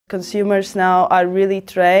consumers now are really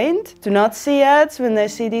trained to not see ads when they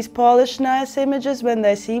see these polished, nice images, when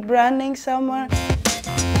they see branding somewhere.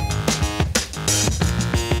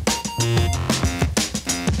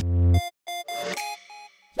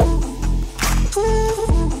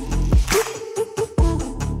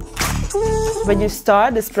 When you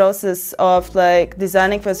start this process of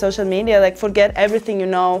designing for social media, forget everything you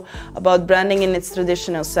know about branding in its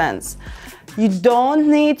traditional sense. You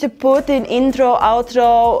don't need to put in intro,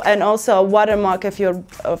 outro, and also a watermark of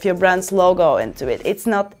your brand's logo into it. It's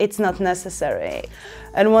not necessary.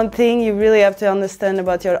 And one thing you really have to understand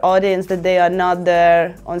about your audience, that they are not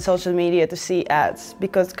there on social media to see ads,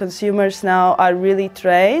 because consumers now are really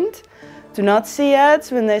trained to not see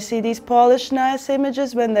ads when they see these polished, nice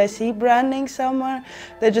images, when they see branding somewhere.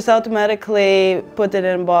 They just automatically put it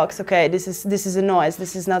in a box. Okay, this is a noise.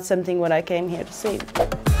 This is not something what I came here to see.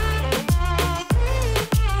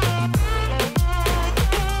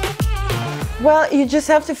 Well, you just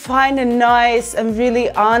have to find a nice and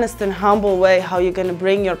really honest and humble way how you're going to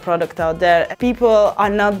bring your product out there. People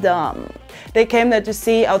are not dumb. They came there to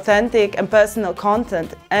see authentic and personal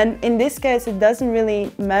content. And in this case, it doesn't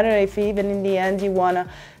really matter if even in the end you want to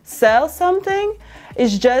sell something.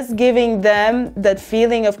 It's just giving them that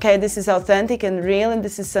feeling of, okay, this is authentic and real, and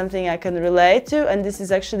this is something I can relate to, and this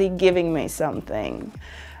is actually giving me something.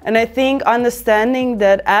 And I think understanding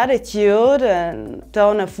that attitude and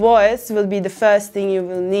tone of voice will be the first thing you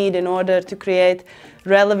will need in order to create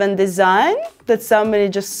relevant design, that somebody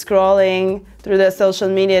just scrolling through their social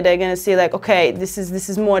media, they're going to see okay, this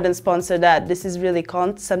is more than sponsored ad. This is really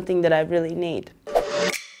something that I really need.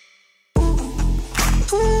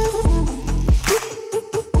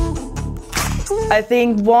 I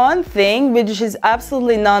think one thing which is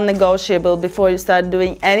absolutely non-negotiable before you start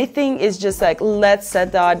doing anything is just let's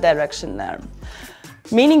set the art direction there.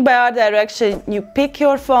 Meaning by art direction, you pick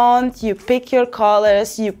your font, you pick your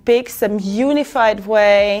colors, you pick some unified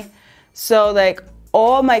way, so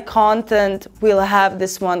all my content will have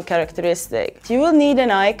this one characteristic. You will need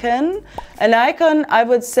an icon. An icon, I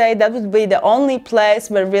would say, that would be the only place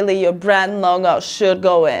where really your brand logo should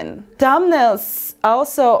go in. Thumbnails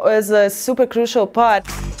also is a super crucial part.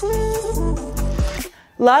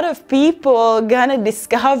 A lot of people gonna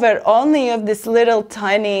discover only of this little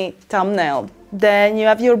tiny thumbnail. Then you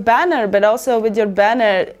have your banner, but also with your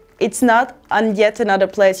banner, it's not on yet another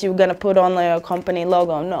place you're gonna put only your company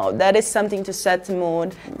logo. No, that is something to set the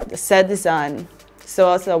mood, the set design. So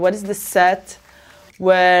also, what is the set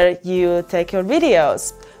where you take your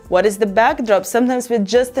videos? What is the backdrop? Sometimes with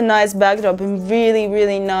just a nice backdrop and really,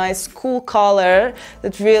 really nice, cool color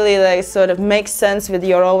that really sort of makes sense with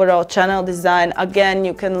your overall channel design. Again,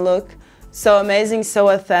 you can look so amazing, so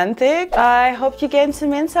authentic. I hope you gained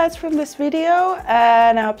some insights from this video,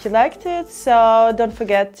 and I hope you liked it. So don't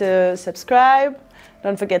forget to subscribe,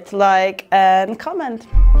 don't forget to like and comment.